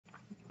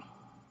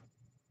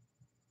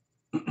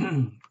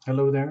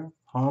Hello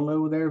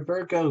there,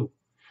 Virgo.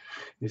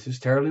 This is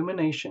Tarot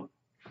Lumination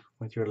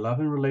with your love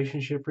and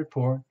relationship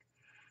report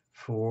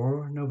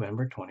for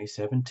November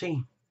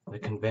 2017. The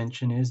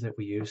convention is that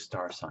we use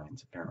star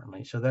signs,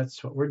 apparently, so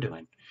that's what we're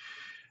doing.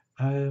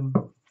 Um,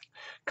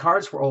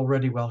 Cards were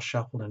already well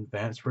shuffled in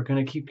advance. We're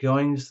going to keep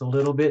going just a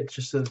little bit,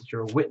 just so that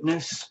you're a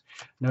witness.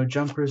 No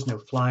jumpers, no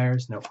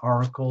flyers, no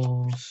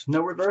oracles,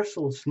 no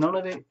reversals, none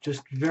of it.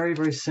 Just very,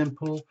 very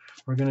simple.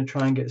 We're going to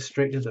try and get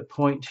straight to the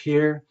point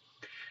here,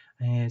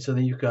 and so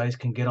that you guys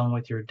can get on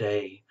with your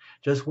day.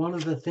 Just one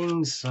of the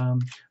things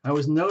I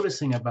was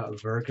noticing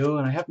about Virgo,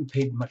 and I haven't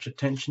paid much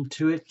attention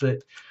to it,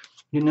 but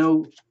you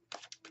know,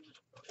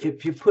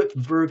 if you put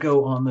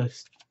Virgo on the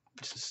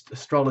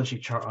astrology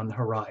chart on the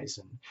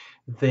horizon,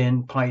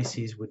 then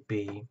Pisces would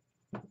be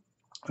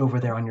over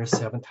there on your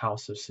seventh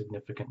house of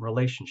significant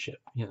relationship,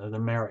 you know, the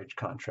marriage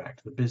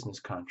contract, the business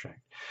contract.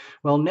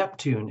 Well,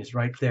 Neptune is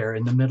right there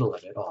in the middle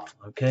of it all,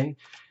 okay?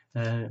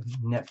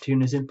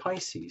 Neptune is in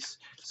Pisces.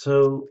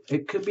 So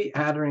it could be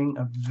adding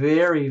a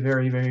very,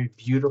 very, very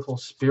beautiful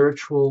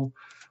spiritual,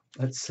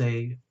 let's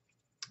say,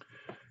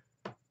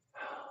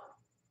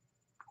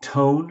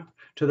 tone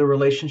to the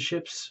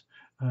relationships,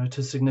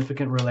 to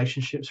significant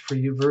relationships for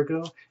you,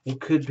 Virgo.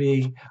 It could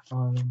be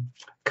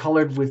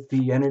colored with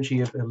the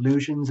energy of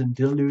illusions and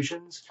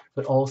delusions,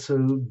 but also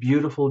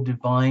beautiful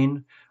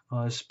divine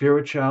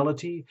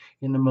spirituality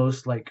in the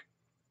most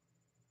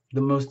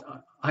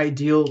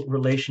ideal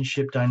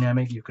relationship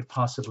dynamic you could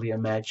possibly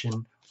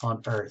imagine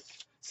on earth.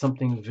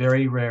 Something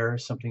very rare,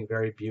 something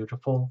very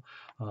beautiful,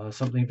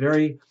 something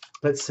very,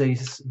 let's say,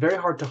 very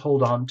hard to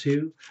hold on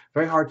to,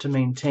 very hard to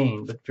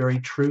maintain, but very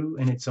true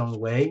in its own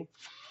way,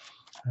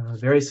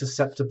 very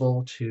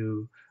susceptible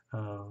to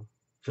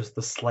just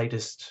the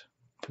slightest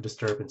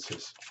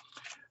disturbances.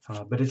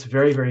 But it's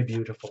very, very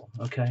beautiful,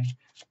 okay?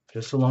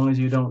 Just so long as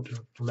you don't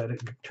let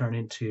it turn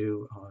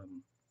into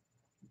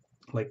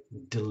like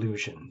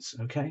delusions,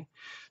 okay?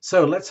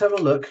 So let's have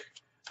a look.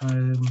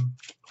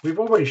 We've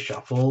already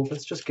shuffled.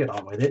 Let's just get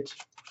on with it.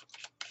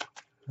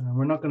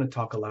 We're not going to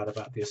talk a lot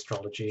about the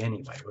astrology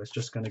anyway. We're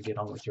just going to get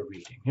on with your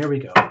reading. Here we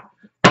go.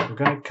 We're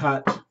going to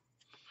cut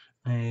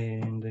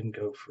and then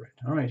go for it.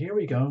 All right, here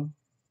we go.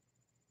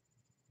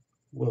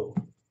 Whoa.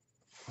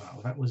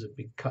 Wow, that was a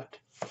big cut.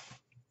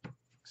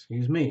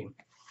 Excuse me.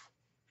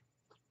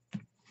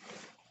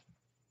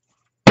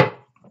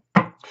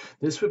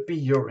 This would be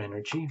your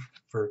energy,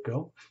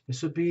 Virgo.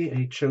 This would be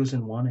a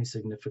chosen one, a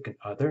significant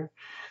other.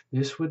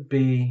 This would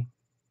be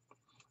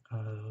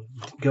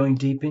going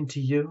deep into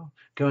you,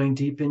 going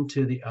deep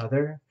into the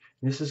other.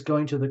 This is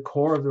going to the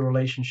core of the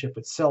relationship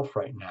itself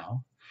right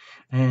now.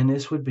 And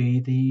this would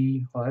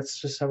be well, let's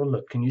just have a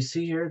look. Can you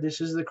see here? This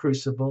is the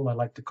crucible. I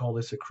like to call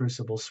this a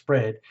crucible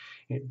spread.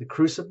 The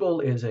crucible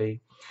is a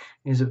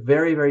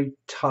very, very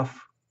tough,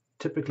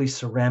 typically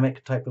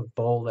ceramic type of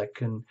bowl that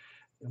can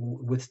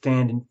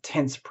withstand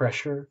intense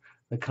pressure,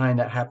 the kind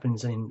that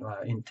happens in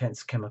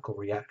intense chemical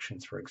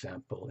reactions, for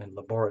example, in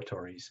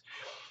laboratories,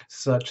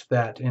 such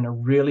that in a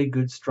really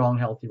good, strong,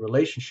 healthy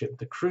relationship,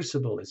 the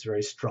crucible is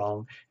very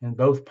strong, and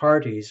both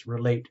parties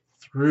relate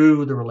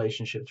through the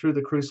relationship, through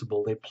the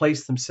crucible. They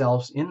place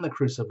themselves in the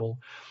crucible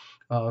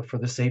for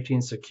the safety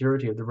and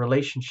security of the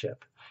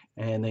relationship.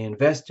 And they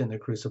invest in the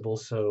crucible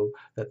so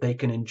that they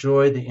can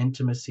enjoy the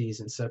intimacies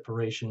and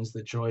separations,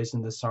 the joys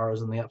and the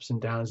sorrows and the ups and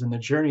downs and the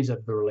journeys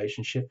of the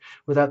relationship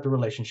without the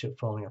relationship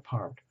falling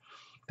apart.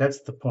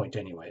 That's the point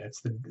anyway.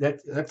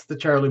 That's the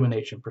Tarot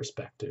Lumination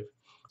perspective.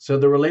 So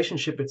the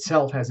relationship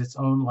itself has its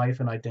own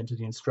life and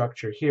identity and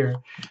structure here.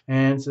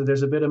 And so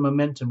there's a bit of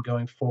momentum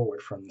going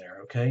forward from there,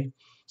 okay?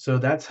 So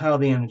that's how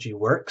the energy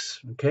works,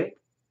 okay?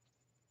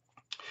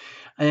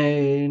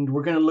 And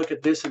we're going to look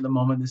at this at the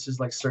moment. This is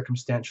like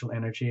circumstantial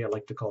energy. I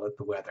like to call it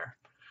the weather.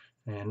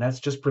 And that's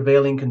just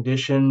prevailing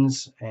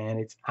conditions, and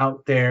it's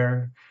out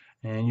there,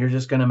 and you're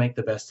just going to make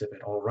the best of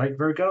it. All right,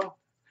 Virgo?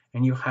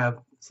 And you have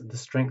the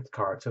Strength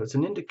card. So it's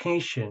an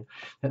indication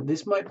that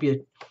this might be a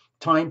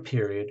time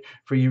period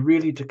for you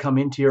really to come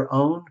into your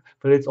own,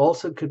 but it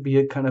also could be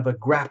a kind of a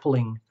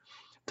grappling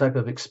type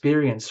of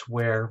experience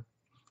where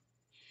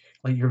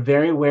like you're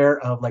very aware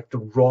of like the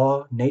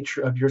raw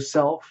nature of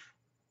yourself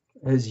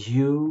as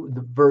you,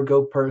 the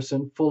Virgo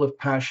person, full of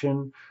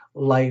passion,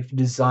 life,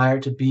 desire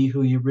to be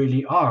who you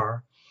really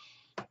are,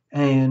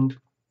 and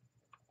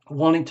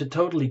wanting to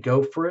totally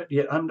go for it,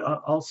 yet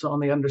also on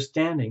the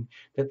understanding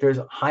that there's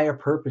a higher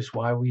purpose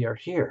why we are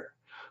here,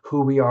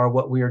 who we are,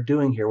 what we are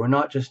doing here. We're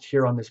not just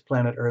here on this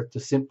planet Earth to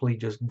simply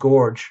just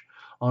gorge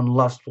on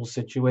lustful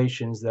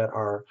situations that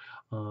are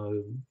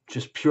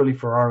just purely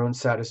for our own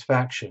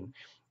satisfaction.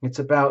 It's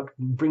about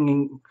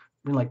bringing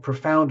like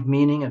profound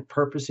meaning and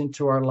purpose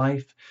into our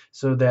life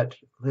so that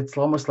it's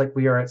almost like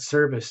we are at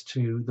service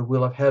to the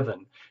will of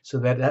heaven, so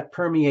that that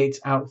permeates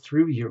out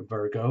through you,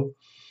 Virgo,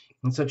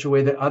 in such a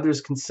way that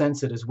others can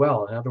sense it as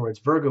well. In other words,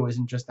 Virgo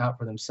isn't just out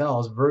for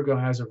themselves. Virgo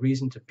has a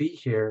reason to be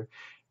here.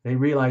 They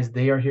realize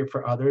they are here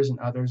for others and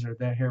others are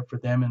there here for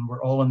them, and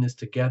we're all in this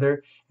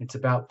together. It's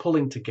about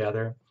pulling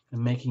together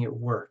and making it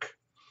work.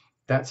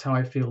 That's how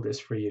I feel this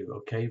for you,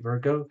 okay,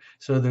 Virgo?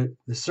 So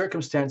the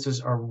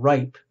circumstances are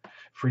ripe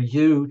for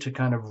you to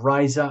kind of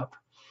rise up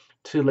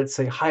to, let's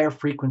say, higher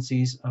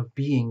frequencies of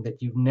being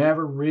that you've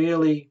never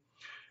really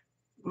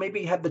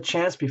maybe had the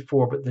chance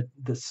before, but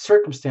the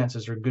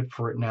circumstances are good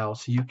for it now.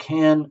 So you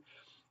can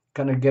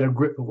kind of get a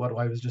grip of what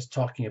I was just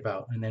talking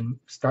about and then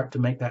start to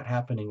make that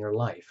happen in your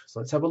life.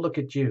 So let's have a look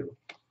at you.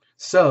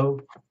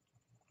 So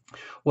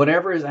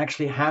whatever is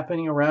actually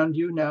happening around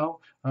you now,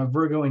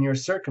 Virgo, in your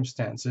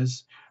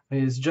circumstances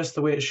is just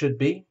the way it should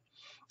be.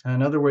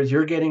 In other words,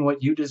 you're getting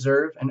what you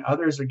deserve and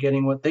others are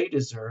getting what they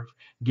deserve,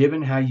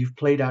 given how you've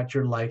played out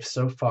your life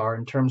so far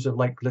in terms of,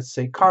 like, let's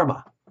say,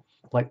 karma,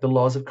 like the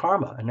laws of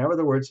karma. In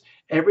other words,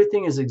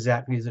 everything is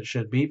exactly as it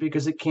should be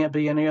because it can't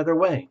be any other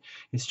way.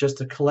 It's just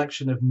a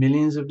collection of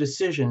millions of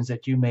decisions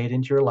that you made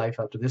into your life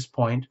up to this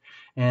point.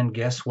 And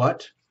guess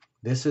what?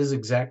 This is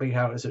exactly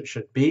how it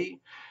should be.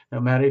 No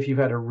matter if you've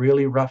had a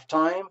really rough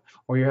time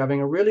or you're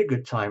having a really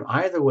good time,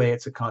 either way,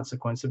 it's a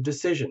consequence of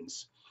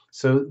decisions.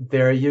 So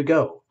there you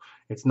go.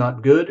 It's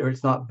not good or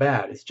it's not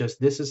bad. It's just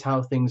this is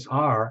how things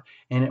are.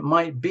 And it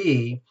might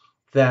be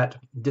that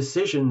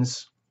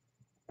decisions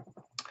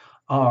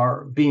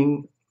are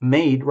being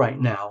made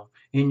right now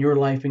in your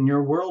life, in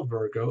your world,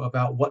 Virgo,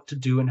 about what to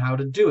do and how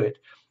to do it,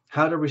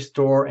 how to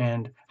restore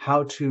and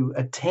how to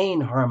attain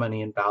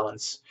harmony and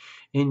balance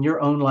in your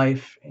own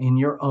life, in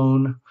your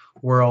own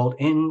world,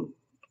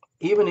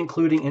 even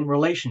including in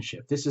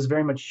relationship. This is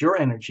very much your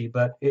energy,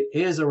 but it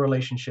is a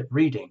relationship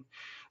reading.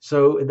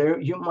 So there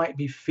you might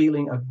be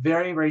feeling a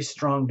very, very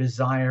strong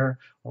desire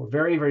or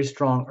very, very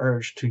strong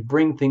urge to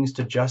bring things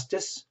to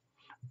justice,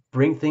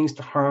 bring things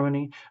to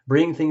harmony,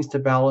 bring things to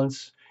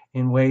balance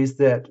in ways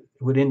that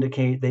would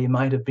indicate they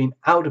might have been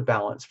out of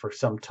balance for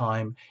some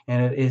time,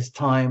 and it is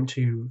time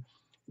to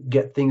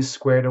get things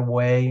squared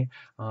away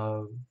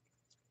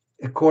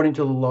according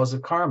to the laws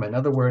of karma. In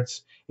other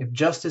words, if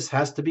justice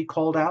has to be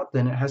called out,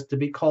 then it has to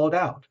be called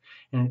out.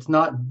 And it's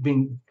not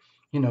being,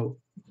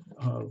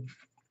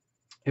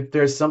 if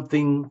there's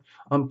something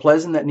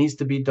unpleasant that needs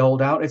to be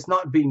doled out, it's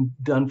not being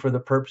done for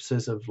the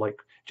purposes of like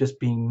just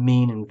being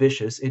mean and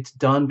vicious. It's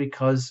done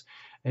because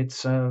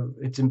it's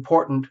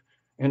important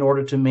in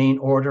order to maintain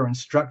order and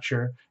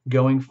structure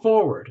going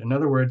forward. In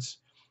other words,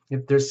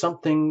 if there's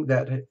something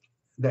that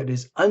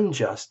is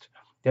unjust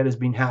that has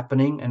been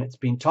happening and it's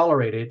been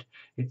tolerated,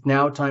 it's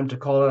now time to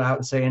call it out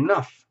and say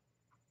enough.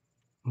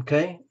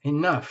 Okay,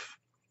 enough.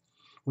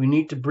 We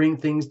need to bring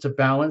things to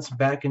balance,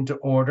 back into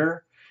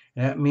order.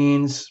 And that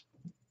means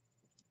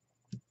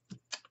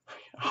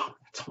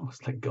it's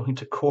almost like going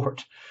to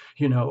court,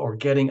 or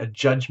getting a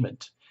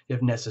judgment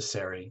if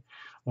necessary,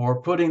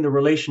 or putting the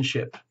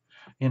relationship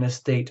in a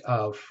state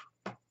of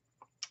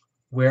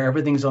where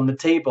everything's on the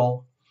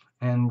table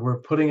and we're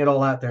putting it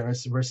all out there.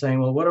 We're saying,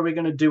 well, what are we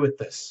going to do with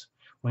this?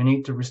 We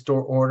need to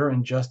restore order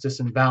and justice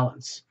and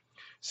balance.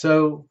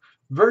 So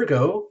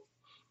Virgo,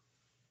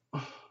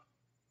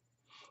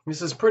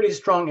 this is pretty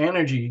strong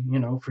energy,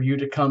 for you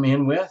to come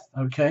in with,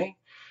 okay?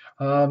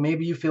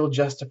 Maybe you feel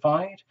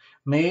justified.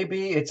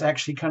 Maybe it's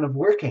actually kind of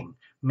working.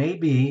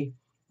 Maybe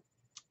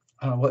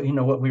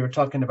what we were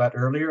talking about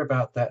earlier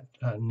about that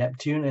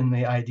Neptune and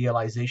the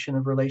idealization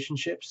of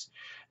relationships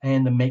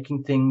and the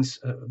making things,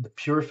 the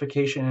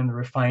purification and the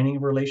refining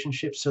of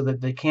relationships so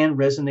that they can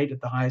resonate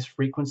at the highest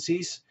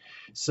frequencies,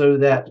 so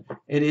that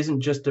it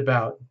isn't just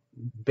about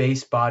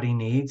base body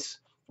needs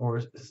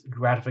or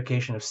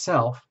gratification of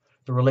self.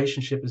 The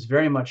relationship is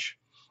very much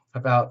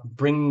about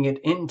bringing it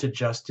into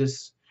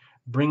justice,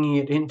 bringing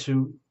it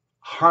into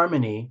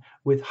harmony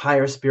with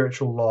higher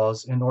spiritual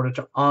laws in order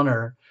to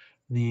honor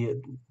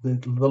the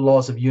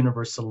laws of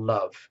universal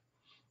love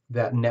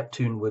that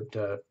Neptune would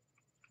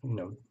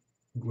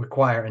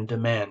require and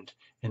demand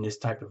in this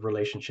type of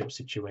relationship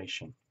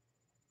situation.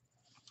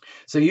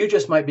 So you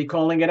just might be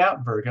calling it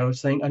out, Virgo,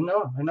 saying,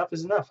 no, enough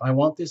is enough. I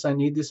want this, I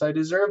need this, I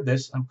deserve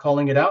this. I'm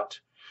calling it out.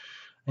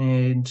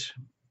 And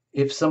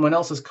if someone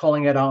else is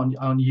calling it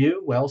on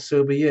you, well,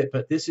 so be it.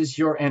 But this is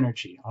your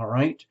energy, all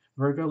right,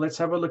 Virgo? Let's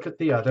have a look at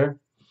the other.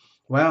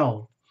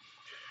 Wow.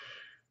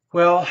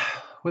 Well,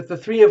 with the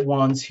Three of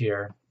Wands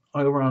here,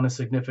 over on a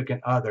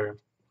significant other,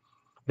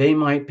 they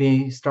might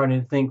be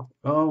starting to think,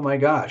 oh my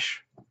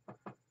gosh,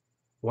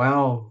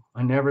 wow,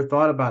 I never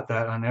thought about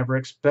that. I never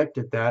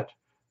expected that.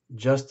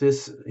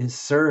 Justice is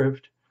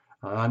served.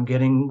 I'm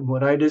getting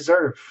what I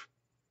deserve,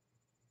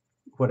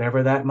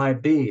 whatever that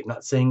might be. I'm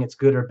not saying it's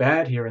good or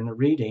bad here in the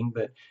reading,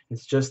 but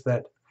it's just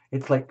that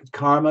it's like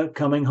karma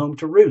coming home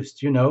to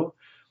roost. You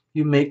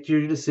make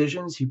your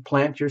decisions, you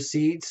plant your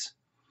seeds.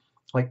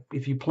 Like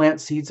if you plant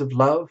seeds of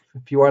love,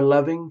 if you are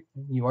loving,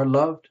 you are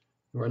loved,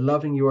 you are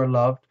loving, you are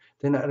loved,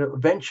 then that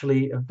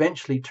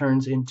eventually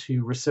turns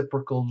into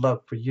reciprocal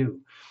love for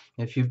you.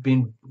 If you've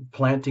been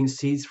planting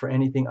seeds for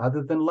anything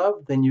other than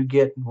love, then you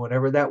get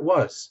whatever that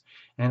was.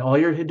 And all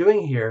you're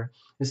doing here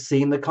is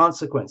seeing the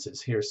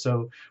consequences here.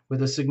 So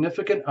with a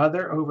significant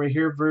other over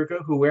here,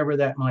 Virgo, whoever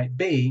that might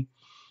be,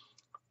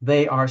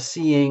 they are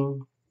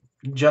seeing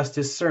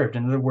justice served.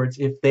 In other words,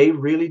 if they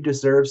really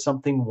deserve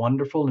something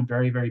wonderful and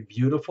very, very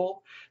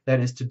beautiful that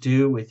is to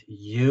do with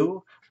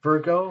you,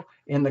 Virgo,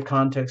 in the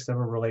context of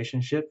a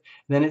relationship,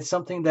 then it's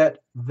something that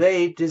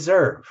they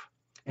deserve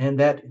and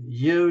that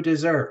you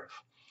deserve.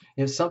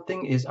 If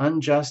something is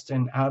unjust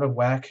and out of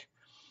whack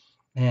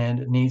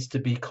and needs to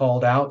be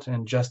called out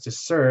and justice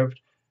served,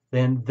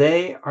 then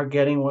they are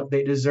getting what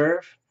they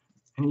deserve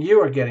and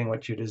you are getting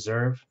what you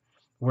deserve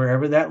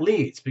wherever that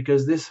leads,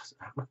 because this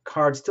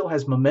card still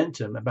has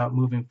momentum about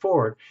moving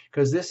forward,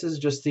 because this is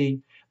just the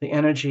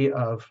energy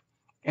of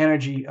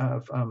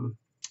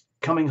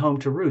coming home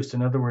to roost.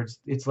 In other words,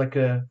 it's like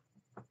a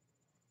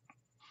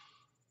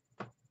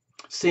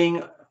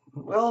seeing,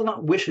 well,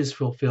 not wishes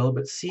fulfilled,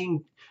 but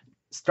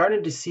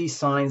starting to see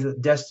signs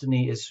that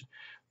destiny is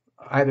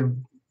either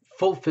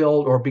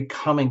fulfilled or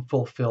becoming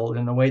fulfilled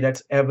in a way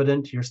that's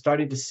evident. You're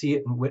starting to see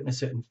it and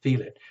witness it and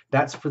feel it.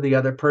 That's for the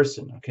other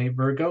person, okay,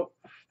 Virgo?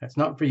 That's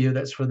not for you,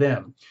 that's for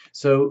them.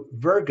 So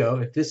Virgo,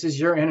 if this is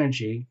your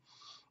energy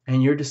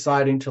and you're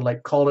deciding to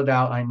like call it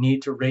out, I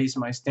need to raise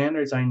my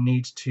standards, I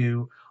need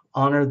to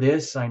honor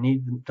this, I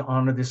need to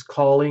honor this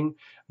calling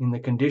in the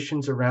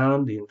conditions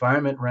around, the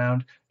environment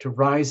around, to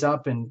rise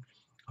up and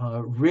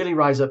really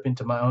rise up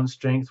into my own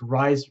strength,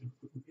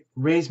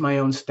 raise my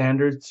own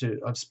standards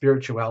of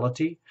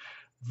spirituality,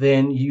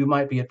 then you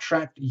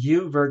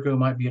Virgo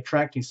might be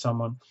attracting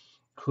someone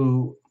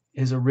who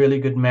is a really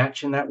good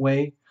match in that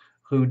way,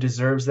 who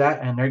deserves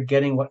that, and they're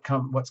getting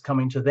what's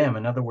coming to them.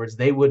 In other words,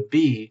 they would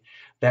be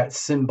that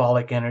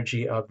symbolic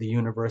energy of the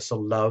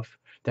universal love,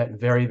 that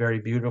very, very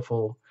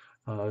beautiful,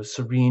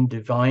 serene,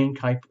 divine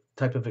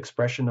type of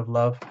expression of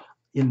love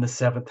in the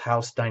seventh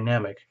house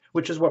dynamic,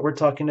 which is what we're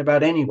talking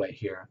about anyway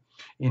here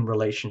in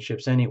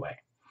relationships anyway.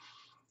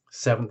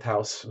 Seventh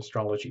house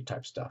astrology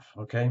type stuff.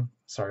 Okay.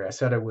 Sorry, I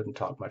said I wouldn't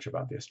talk much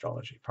about the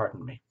astrology.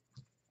 Pardon me.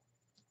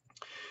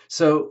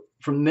 So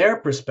from their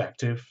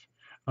perspective,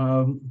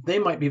 they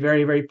might be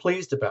very, very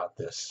pleased about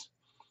this.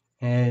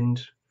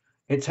 And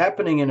it's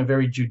happening in a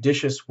very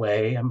judicious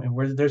way. I mean,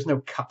 where there's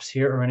no cups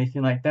here or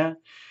anything like that,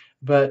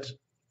 but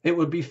it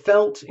would be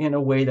felt in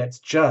a way that's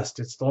just.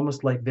 It's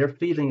almost like they're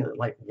feeling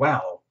like,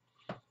 wow,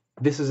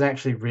 this is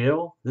actually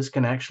real. This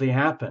can actually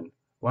happen.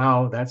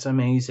 Wow, that's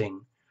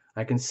amazing.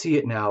 I can see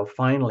it now,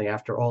 finally,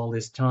 after all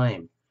this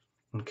time.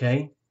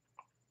 Okay?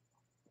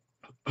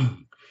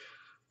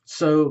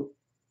 So,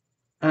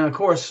 and of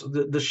course,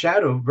 the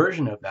shadow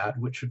version of that,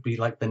 which would be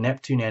like the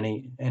Neptune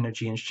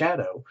energy in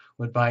shadow,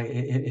 would by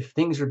if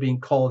things are being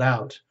called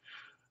out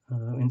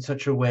in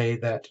such a way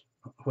that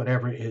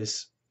whatever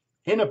is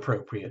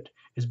inappropriate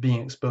is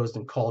being exposed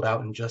and called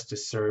out and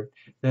justice served,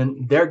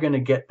 then they're going to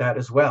get that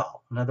as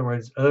well. In other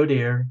words, oh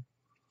dear,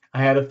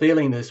 I had a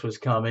feeling this was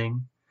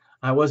coming.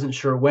 I wasn't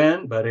sure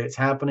when, but it's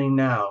happening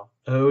now.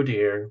 Oh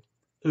dear.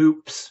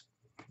 Oops.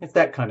 It's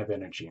that kind of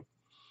energy.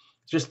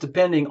 Just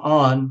depending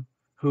on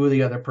who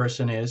the other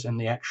person is and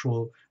the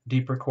actual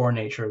deeper core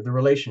nature of the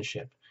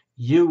relationship.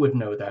 You would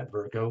know that,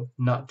 Virgo,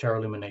 not Tarot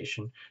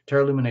Illumination.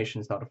 Tarot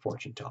Illumination is not a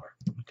fortune teller.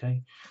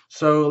 Okay?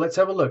 So let's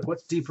have a look.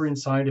 What's deeper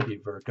inside of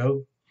you,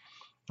 Virgo?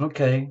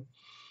 Okay.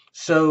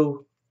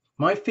 So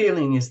my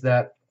feeling is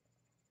that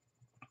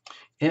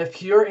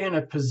if you're in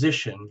a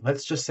position,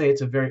 let's just say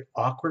it's a very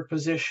awkward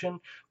position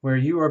where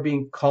you are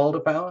being called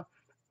upon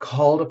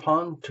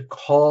to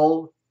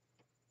call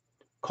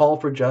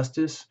for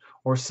justice,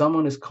 or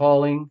someone is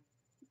calling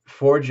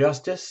for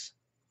justice,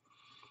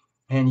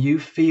 and you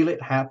feel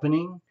it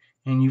happening,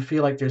 and you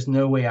feel like there's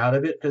no way out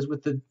of it, because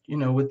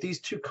with these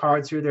two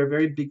cards here, they're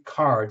very big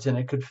cards, and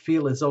it could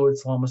feel as though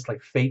it's almost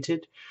like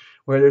fated,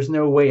 where there's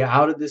no way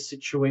out of this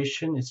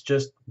situation. It's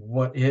just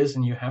what is,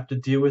 and you have to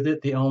deal with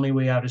it. The only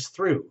way out is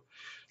through.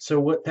 So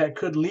what that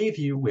could leave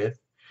you with,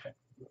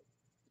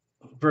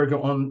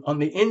 Virgo, on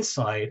the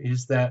inside,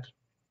 is that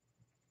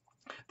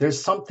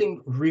there's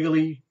something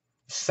really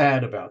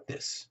sad about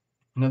this.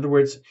 In other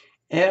words,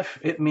 if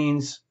it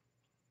means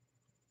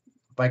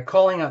by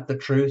calling out the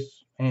truth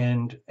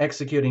and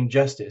executing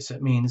justice,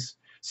 it means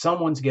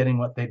someone's getting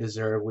what they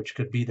deserve, which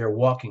could be their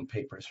walking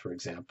papers, for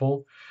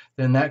example,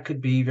 then that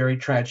could be very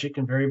tragic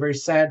and very, very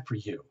sad for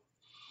you.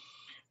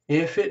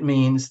 If it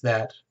means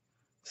that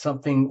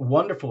something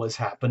wonderful is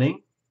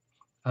happening,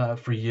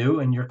 for you,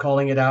 and you're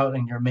calling it out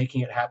and you're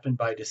making it happen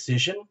by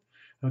decision,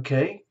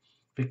 okay?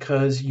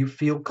 Because you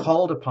feel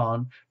called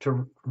upon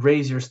to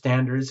raise your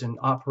standards and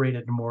operate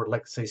in a more,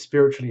 like, say,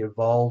 spiritually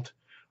evolved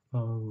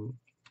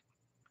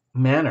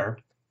manner,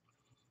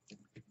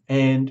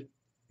 and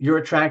you're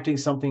attracting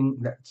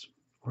something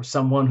or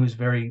someone who's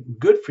very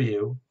good for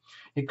you,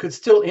 it could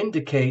still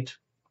indicate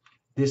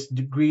this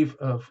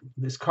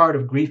card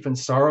of grief and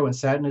sorrow and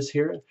sadness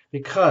here,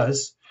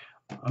 because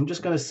I'm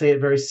just going to say it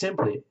very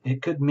simply.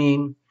 It could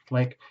mean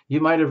like you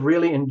might have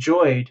really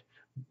enjoyed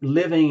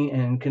living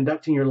and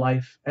conducting your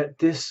life at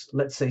this,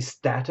 let's say,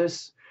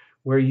 status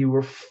where you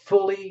were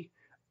fully,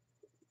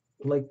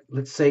 like,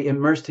 let's say,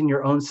 immersed in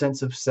your own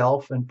sense of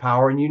self and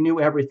power, and you knew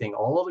everything.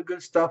 All the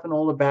good stuff and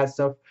all the bad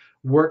stuff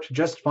worked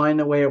just fine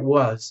the way it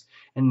was.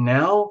 And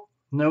now,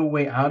 no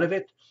way out of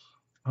it.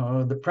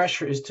 The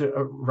pressure is to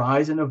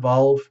rise and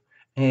evolve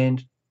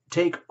and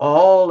take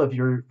all of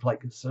your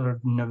like sort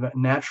of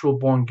natural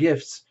born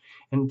gifts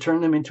and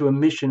turn them into a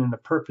mission and a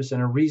purpose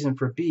and a reason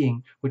for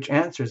being, which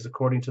answers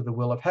according to the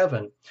will of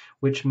heaven,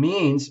 which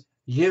means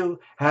you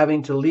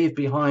having to leave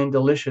behind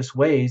delicious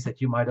ways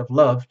that you might have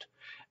loved,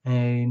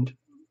 and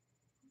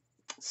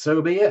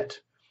so be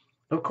it.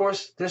 Of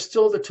course, there's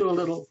still the two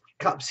little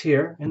cups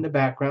here in the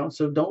background,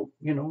 so don't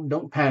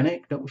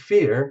panic, don't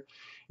fear.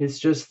 It's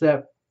just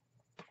that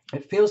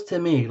it feels to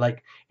me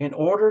like in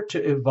order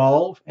to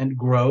evolve and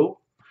grow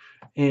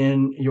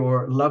in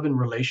your love and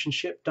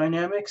relationship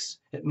dynamics,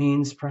 it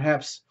means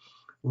perhaps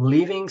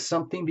leaving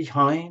something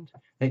behind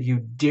that you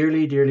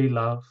dearly, dearly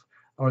love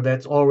or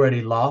that's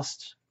already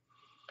lost.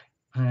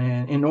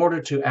 And in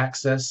order to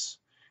access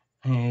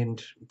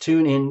and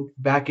tune in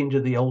back into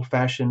the old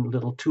fashioned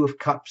little two of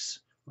cups,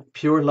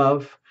 pure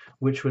love,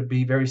 which would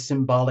be very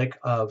symbolic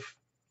of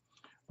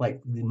like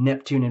the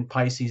Neptune and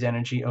Pisces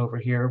energy over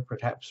here,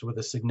 perhaps with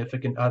a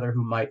significant other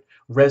who might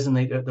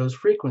resonate at those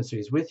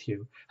frequencies with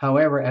you.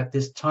 However, at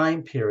this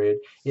time period,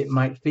 it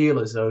might feel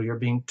as though you're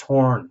being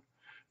torn,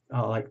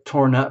 like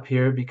torn up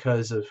here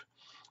because of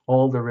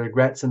all the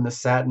regrets and the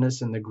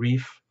sadness and the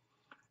grief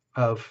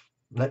of,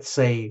 let's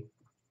say,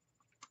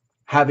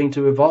 having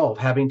to evolve,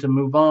 having to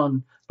move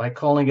on by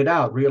calling it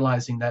out,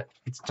 realizing that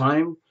it's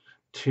time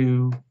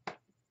to,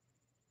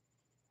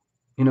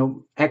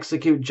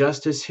 execute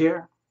justice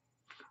here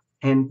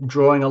and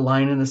drawing a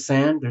line in the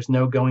sand. There's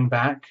no going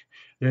back.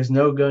 There's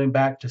no going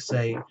back to,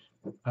 say,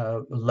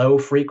 low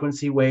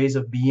frequency ways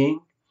of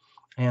being.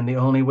 And the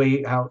only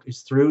way out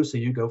is through. So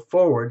you go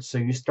forward. So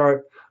you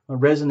start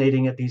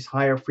resonating at these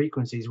higher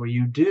frequencies where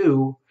you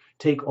do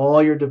take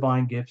all your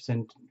divine gifts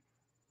and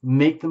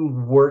make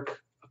them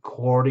work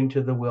according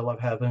to the will of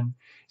heaven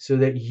so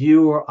that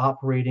you are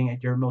operating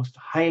at your most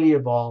highly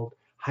evolved,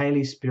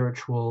 highly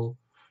spiritual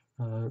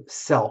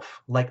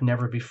self like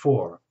never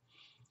before.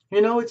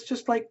 It's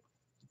just like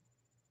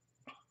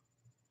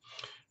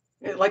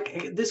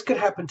this could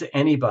happen to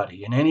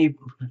anybody in any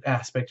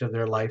aspect of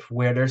their life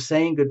where they're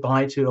saying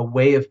goodbye to a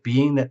way of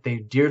being that they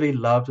dearly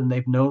loved and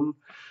they've known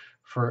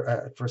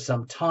for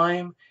some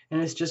time, and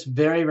it's just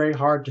very, very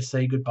hard to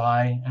say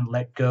goodbye and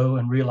let go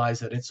and realize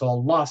that it's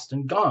all lost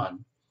and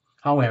gone.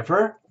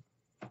 However,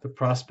 the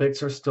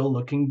prospects are still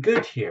looking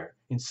good here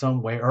in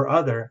some way or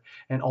other,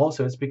 and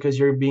also it's because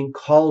you're being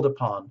called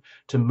upon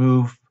to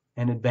move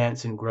and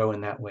advance and grow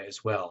in that way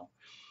as well,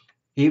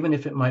 even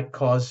if it might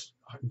cause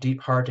deep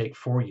heartache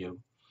for you.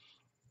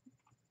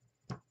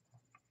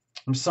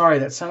 I'm sorry,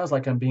 that sounds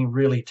like I'm being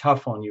really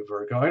tough on you,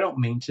 Virgo. I don't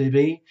mean to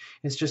be.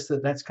 It's just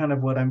that that's kind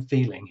of what I'm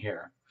feeling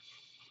here.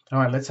 All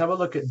right, let's have a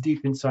look at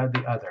deep inside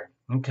the other.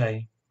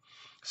 Okay,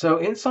 so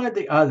inside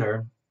the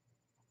other,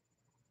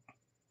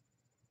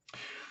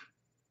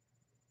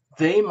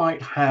 they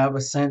might have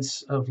a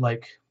sense of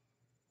like,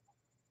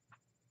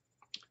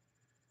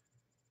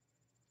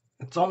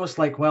 it's almost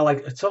like, well,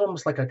 like it's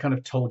almost like I kind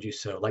of told you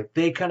so. Like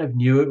they kind of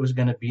knew it was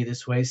going to be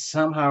this way.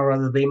 Somehow or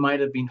other, they might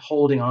have been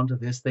holding on to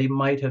this. They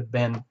might have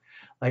been,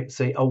 like,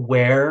 say,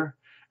 aware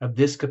of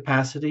this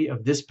capacity,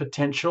 of this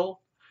potential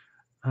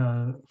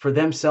for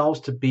themselves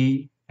to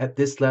be at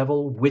this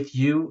level with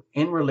you,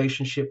 in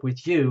relationship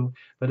with you,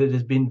 but it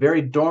has been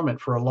very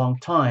dormant for a long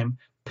time,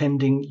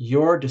 pending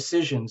your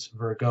decisions,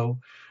 Virgo,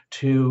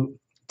 to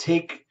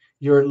take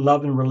your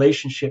love and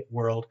relationship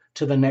world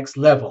to the next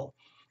level.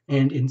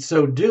 And in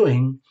so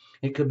doing,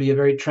 it could be a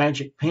very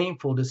tragic,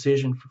 painful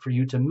decision for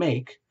you to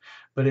make,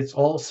 but it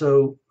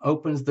also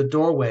opens the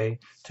doorway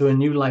to a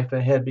new life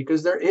ahead,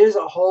 because there is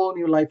a whole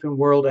new life and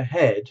world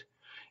ahead.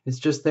 It's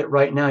just that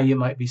right now you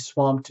might be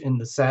swamped in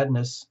the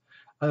sadness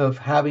of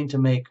having to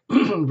make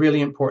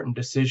really important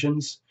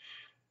decisions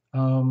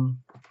um,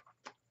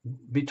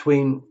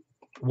 between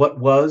what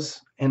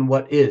was and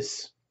what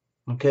is.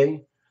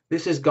 Okay,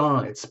 this is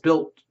gone. It's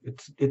spilt.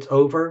 It's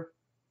over.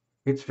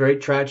 It's very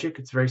tragic.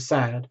 It's very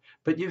sad.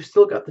 But you've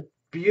still got the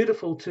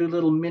beautiful two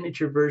little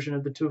miniature version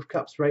of the Two of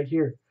Cups right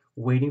here,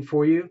 waiting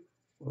for you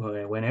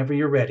whenever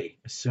you're ready.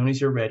 As soon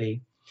as you're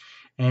ready.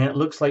 And it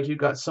looks like you've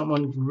got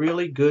someone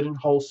really good and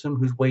wholesome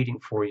who's waiting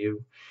for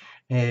you,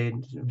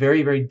 and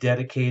very, very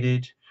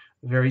dedicated,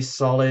 very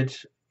solid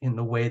in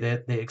the way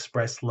that they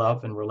express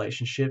love and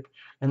relationship.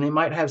 And they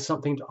might have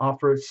something to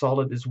offer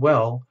solid as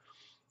well,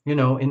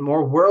 in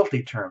more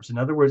worldly terms. In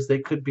other words, they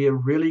could be a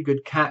really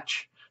good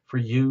catch for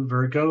you,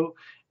 Virgo,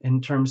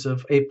 in terms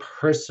of a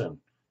person,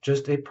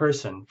 just a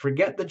person.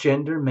 Forget the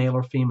gender, male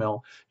or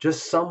female,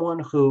 just someone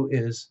who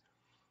is,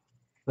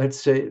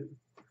 let's say,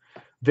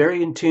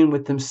 very in tune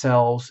with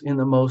themselves in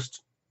the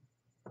most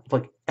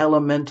like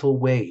elemental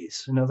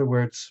ways. In other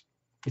words,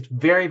 it's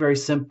very, very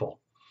simple.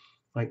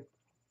 Like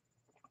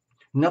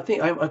nothing.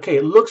 Okay,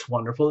 it looks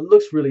wonderful. It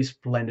looks really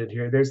splendid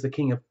here. There's the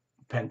King of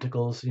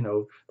Pentacles.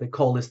 They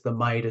call this the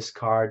Midas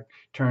card.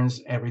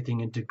 Turns everything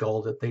into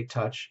gold that they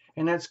touch,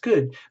 and that's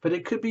good. But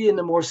it could be in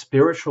the more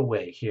spiritual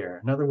way here.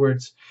 In other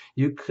words,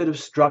 you could have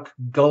struck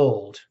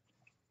gold,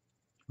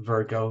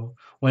 Virgo,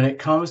 when it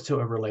comes to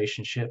a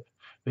relationship,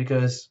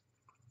 because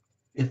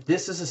if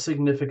this is a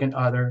significant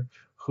other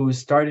who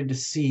started to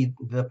see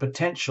the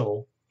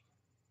potential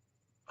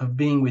of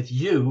being with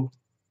you,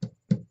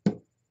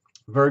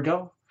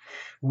 Virgo,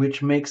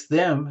 which makes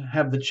them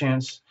have the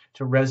chance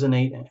to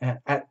resonate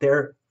at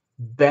their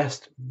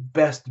best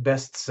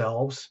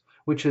selves,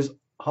 which has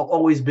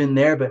always been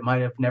there, but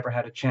might have never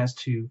had a chance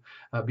to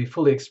be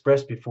fully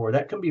expressed before.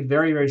 That can be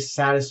very, very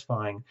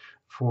satisfying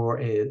for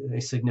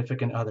a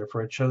significant other,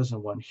 for a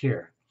chosen one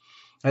here.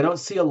 I don't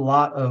see a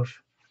lot of,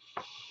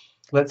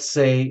 let's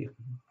say,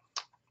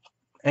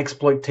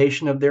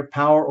 exploitation of their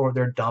power or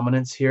their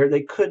dominance here.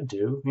 They could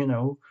do,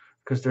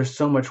 because there's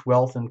so much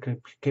wealth and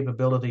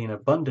capability and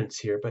abundance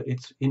here, but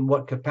it's in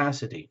what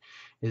capacity?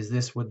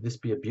 Would this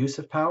be abuse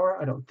of power?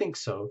 I don't think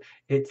so.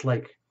 It's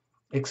like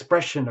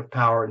expression of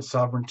power and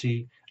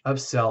sovereignty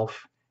of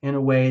self in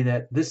a way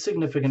that this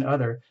significant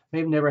other may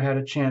have never had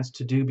a chance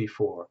to do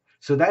before.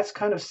 So that's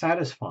kind of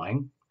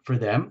satisfying for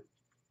them,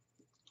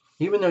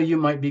 even though you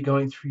might be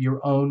going through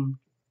your own,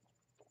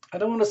 I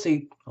don't want to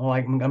say,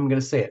 I'm going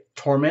to say it,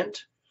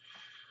 torment,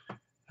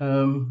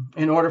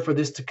 in order for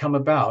this to come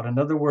about. In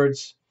other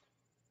words,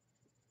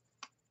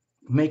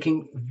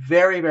 making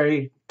very,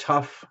 very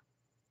tough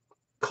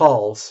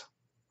calls,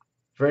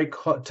 very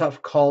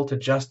tough call to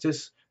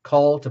justice,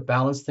 call to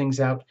balance things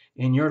out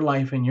in your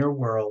life, in your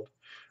world,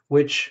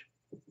 which,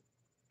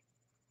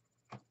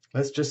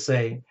 let's just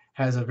say,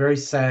 has a very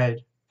sad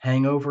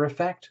hangover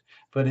effect,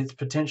 but it's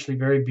potentially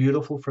very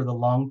beautiful for the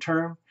long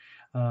term.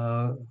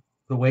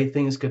 The way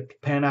things could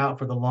pan out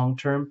for the long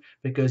term,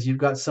 because you've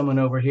got someone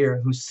over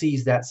here who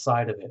sees that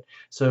side of it.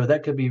 So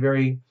that could be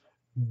very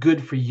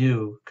good for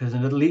you, because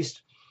at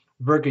least,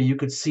 Virgo, you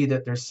could see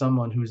that there's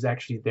someone who's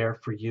actually there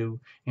for you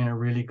in a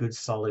really good,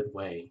 solid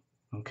way.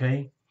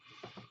 Okay?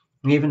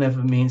 Even if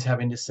it means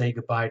having to say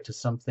goodbye to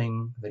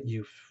something that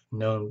you've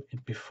known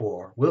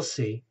before. We'll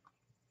see.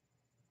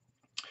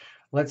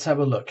 Let's have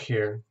a look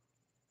here.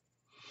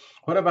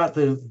 What about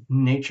the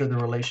nature of the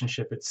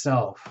relationship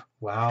itself?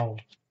 Wow.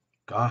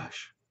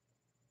 Gosh.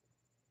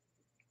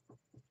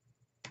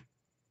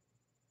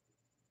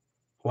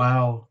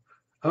 Wow.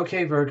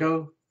 Okay,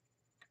 Virgo.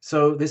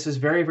 So this is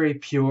very, very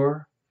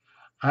pure.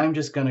 I'm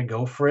just going to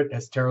go for it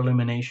as tarot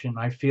illumination.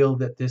 I feel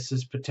that this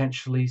is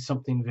potentially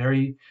something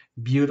very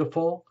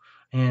beautiful.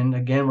 And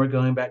again, we're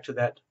going back to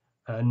that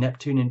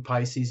Neptune in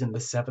Pisces in the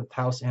 7th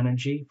house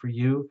energy for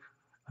you,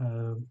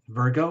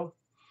 Virgo.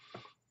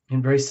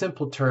 In very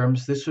simple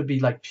terms, this would be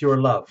like pure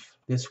love.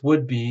 This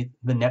would be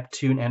the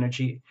Neptune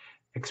energy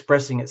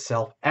expressing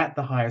itself at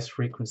the highest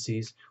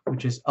frequencies,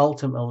 which is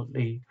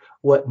ultimately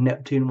what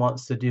Neptune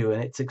wants to do.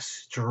 And it's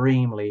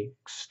extremely,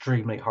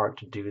 extremely hard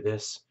to do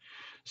this.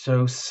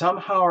 So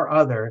somehow or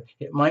other,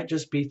 it might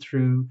just be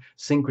through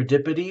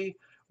synchronicity,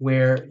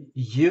 where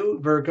you,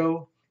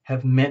 Virgo,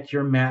 have met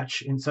your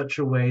match in such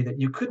a way that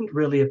you couldn't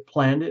really have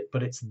planned it,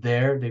 but it's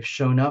there. They've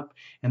shown up,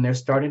 and they're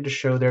starting to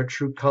show their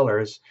true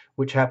colors,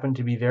 which happen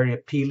to be very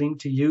appealing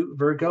to you,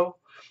 Virgo,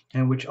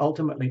 and which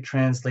ultimately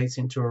translates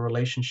into a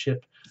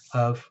relationship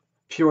of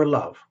pure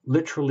love,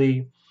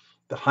 literally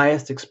the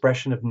highest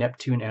expression of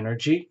Neptune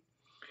energy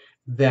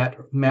that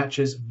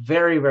matches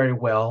very, very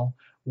well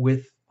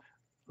with,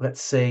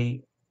 let's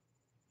say,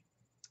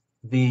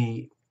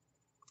 the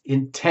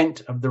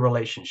intent of the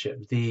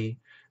relationship, the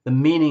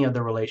meaning of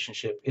the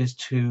relationship is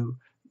to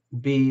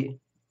be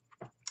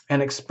an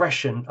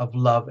expression of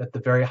love at the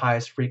very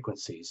highest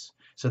frequencies.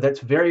 So that's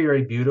very,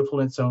 very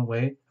beautiful in its own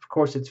way. Of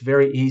course, it's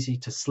very easy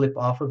to slip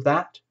off of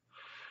that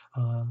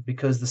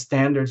because the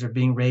standards are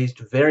being raised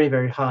very,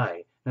 very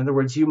high. In other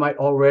words, you might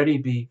already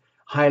be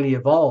highly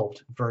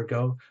evolved,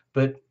 Virgo,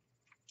 but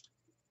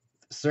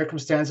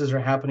circumstances are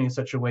happening in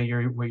such a way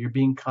where you're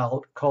being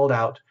called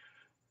out,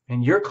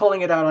 and you're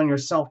calling it out on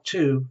yourself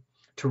too,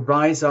 to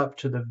rise up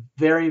to the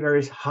very,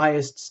 very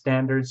highest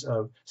standards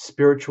of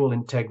spiritual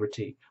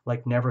integrity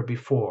like never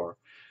before.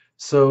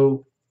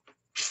 So,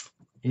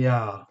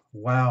 yeah,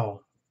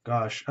 wow,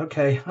 gosh,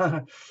 okay.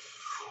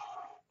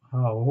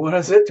 Oh, what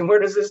is it? Where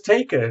does this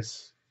take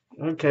us?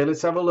 Okay,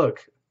 let's have a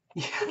look.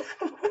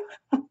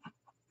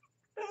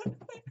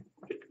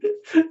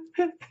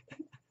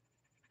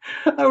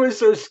 I was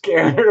so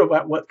scared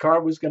about what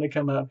card was going to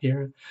come up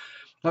here.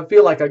 I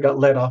feel like I got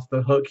let off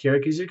the hook here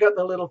because you got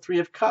the little 3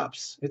 of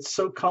Cups. It's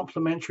so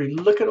complimentary.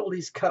 Look at all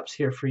these cups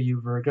here for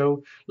you,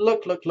 Virgo.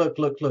 Look, look, look,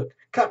 look, look.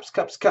 Cups,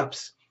 cups,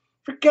 cups.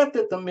 Forget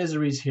that the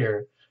misery's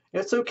here.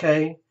 It's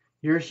okay.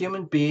 You're a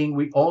human being.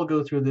 We all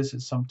go through this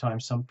at some time,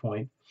 some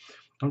point.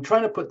 I'm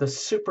trying to put the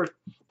super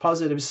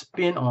positive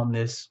spin on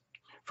this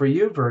for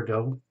you,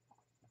 Virgo.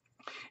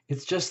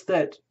 It's just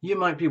that you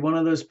might be one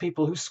of those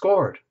people who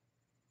scored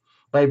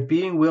by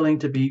being willing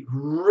to be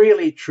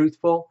really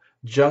truthful,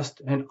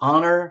 just, and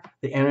honor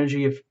the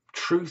energy of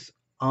truth,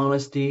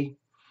 honesty,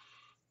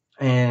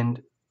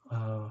 and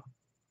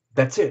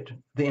that's it.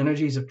 The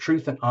energies of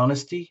truth and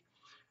honesty,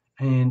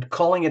 and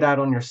calling it out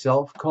on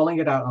yourself, calling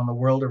it out on the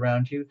world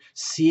around you,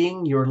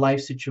 seeing your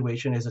life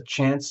situation as a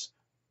chance,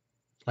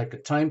 like a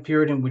time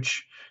period in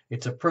which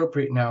it's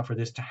appropriate now for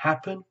this to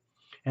happen.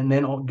 And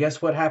then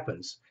guess what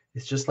happens?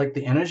 It's just like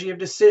the energy of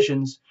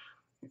decisions.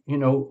 you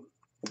know,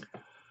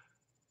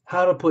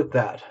 how to put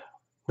that?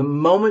 The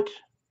moment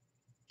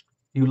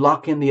you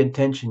lock in the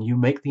intention, you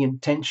make the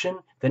intention,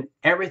 then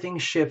everything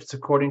shifts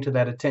according to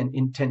that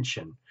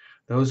intention.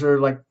 Those are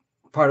like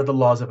part of the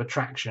laws of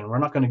attraction. We're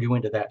not going to go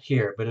into that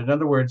here, but in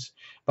other words,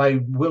 by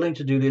willing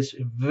to do this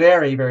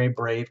very, very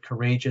brave,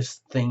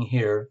 courageous thing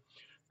here,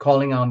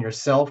 calling on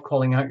yourself,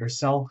 calling out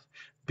yourself,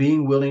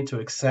 being willing to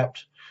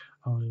accept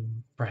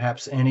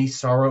perhaps any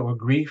sorrow or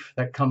grief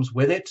that comes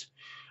with it,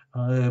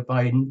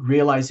 by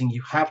realizing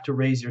you have to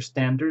raise your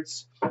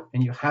standards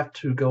and you have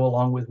to go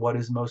along with what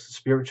is most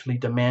spiritually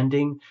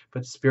demanding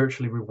but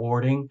spiritually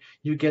rewarding,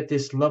 you get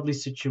this lovely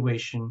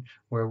situation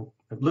where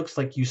it looks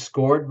like you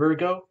scored,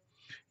 Virgo.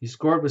 You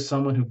scored with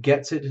someone who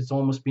gets it, has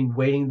almost been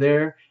waiting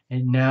there,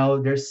 and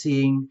now they're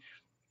seeing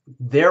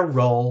their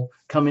role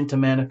come into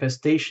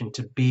manifestation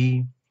to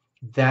be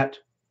that,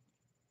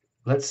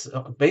 let's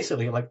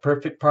basically like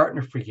perfect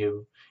partner for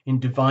you in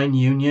divine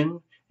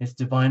union. It's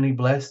divinely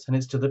blessed, and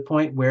it's to the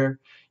point where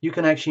you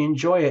can actually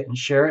enjoy it and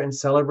share it and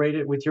celebrate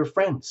it with your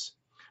friends.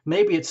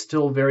 Maybe it's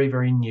still very,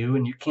 very new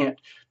and you can't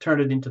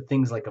turn it into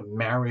things like a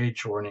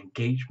marriage or an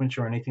engagement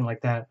or anything like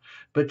that,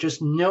 but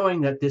just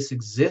knowing that this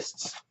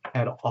exists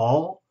at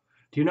all.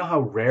 Do you know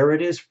how rare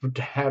it is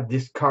to have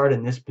this card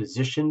in this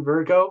position,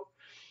 Virgo?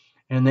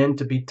 And then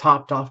to be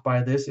topped off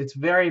by this, it's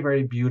very,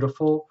 very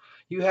beautiful.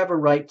 You have a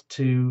right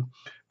to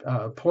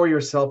pour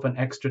yourself an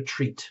extra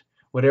treat,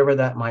 whatever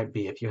that might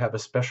be. If you have a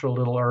special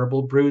little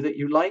herbal brew that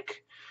you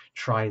like,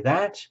 try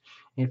that.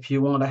 If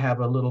you want to have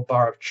a little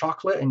bar of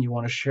chocolate and you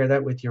want to share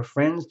that with your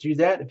friends, do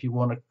that. If you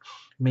want to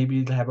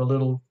maybe have a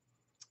little,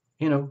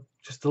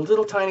 just a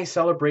little tiny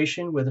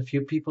celebration with a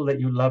few people that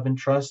you love and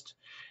trust,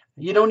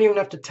 you don't even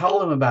have to tell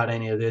them about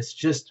any of this.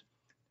 Just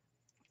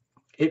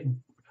it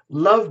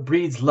love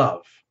breeds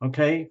love,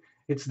 okay?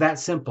 It's that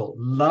simple.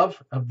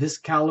 Love of this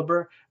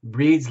caliber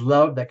breeds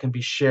love that can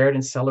be shared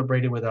and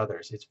celebrated with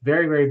others. It's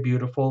very, very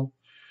beautiful.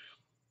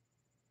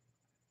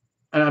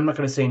 And I'm not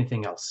going to say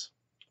anything else.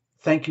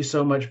 Thank you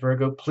so much,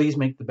 Virgo. Please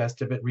make the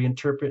best of it.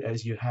 Reinterpret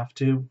as you have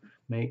to.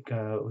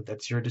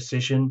 That's your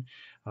decision.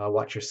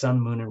 Watch your sun,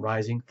 moon, and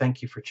rising.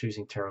 Thank you for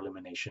choosing Tarot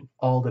Illumination.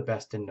 All the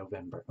best in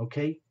November.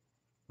 Okay?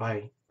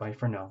 Bye. Bye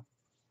for now.